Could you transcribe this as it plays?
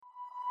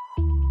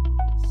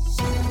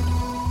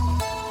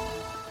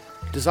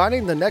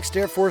designing the next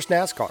Air Force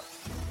NASCAR.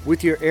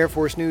 With your Air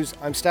Force News,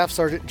 I'm Staff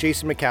Sergeant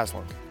Jason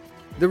McCaslin.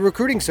 The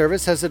recruiting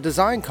service has a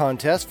design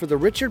contest for the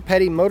Richard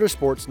Petty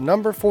Motorsports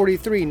number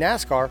 43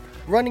 NASCAR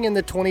running in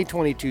the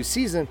 2022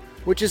 season,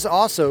 which is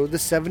also the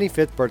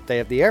 75th birthday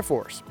of the Air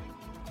Force.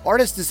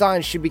 Artist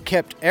designs should be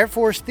kept Air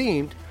Force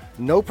themed,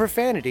 no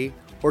profanity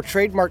or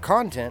trademark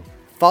content,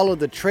 follow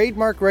the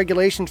trademark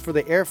regulations for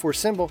the Air Force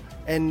symbol,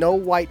 and no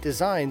white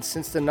designs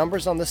since the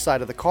numbers on the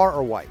side of the car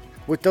are white.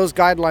 With those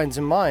guidelines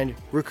in mind,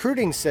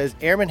 recruiting says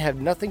airmen have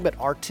nothing but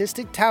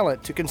artistic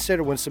talent to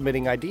consider when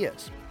submitting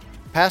ideas.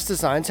 Past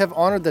designs have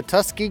honored the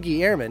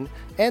Tuskegee Airmen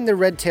and the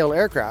Red Tail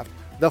aircraft,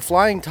 the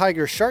Flying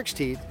Tiger Shark's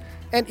Teeth,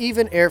 and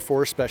even Air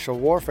Force Special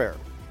Warfare.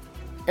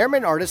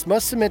 Airmen artists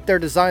must submit their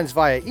designs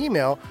via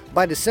email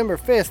by December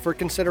 5th for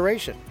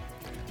consideration.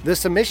 The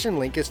submission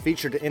link is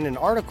featured in an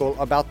article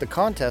about the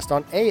contest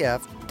on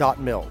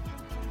af.mil.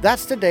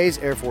 That's today's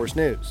Air Force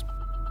News.